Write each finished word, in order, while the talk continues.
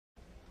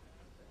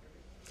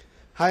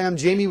Hi, I'm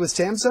Jamie with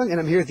Samsung, and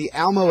I'm here at the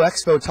Almo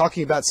Expo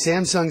talking about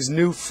Samsung's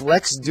new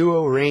Flex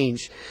Duo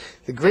range.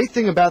 The great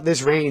thing about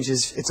this range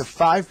is it's a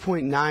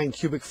 5.9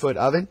 cubic foot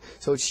oven,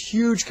 so it's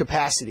huge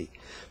capacity.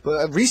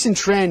 But a recent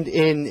trend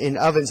in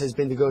ovens has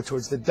been to go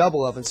towards the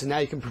double oven, so now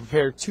you can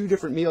prepare two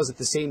different meals at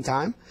the same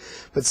time.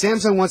 But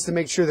Samsung wants to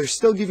make sure they're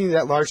still giving you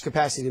that large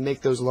capacity to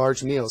make those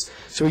large meals.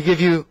 So we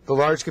give you the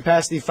large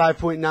capacity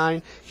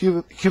 5.9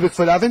 cubic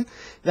foot oven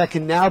that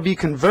can now be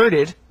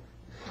converted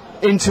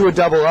into a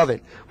double oven.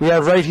 We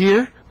have right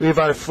here, we have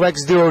our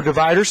Flex Duo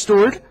divider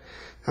stored.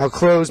 I'll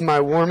close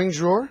my warming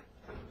drawer.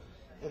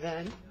 And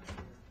then,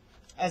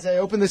 as I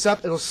open this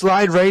up, it'll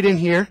slide right in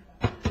here.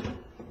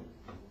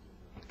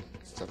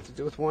 It's tough to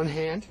do with one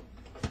hand.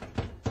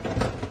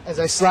 As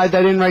I slide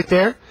that in right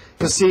there,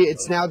 you'll see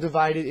it's now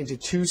divided into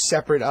two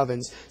separate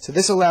ovens. So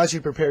this allows you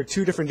to prepare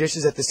two different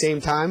dishes at the same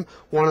time,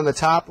 one on the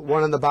top,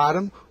 one on the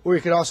bottom, or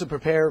you could also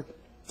prepare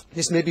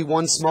just maybe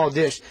one small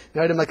dish. An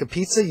item like a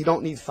pizza, you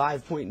don't need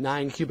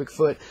 5.9 cubic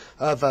foot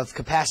of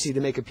capacity to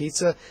make a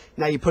pizza.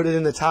 Now you put it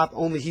in the top,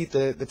 only heat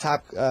the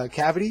top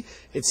cavity.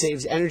 It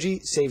saves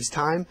energy, saves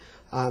time,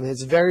 and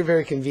it's very,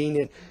 very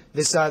convenient.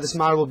 This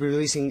model will be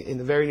releasing in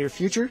the very near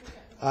future,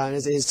 and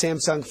it is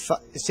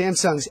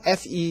Samsung's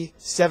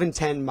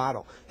FE710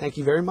 model. Thank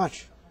you very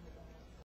much.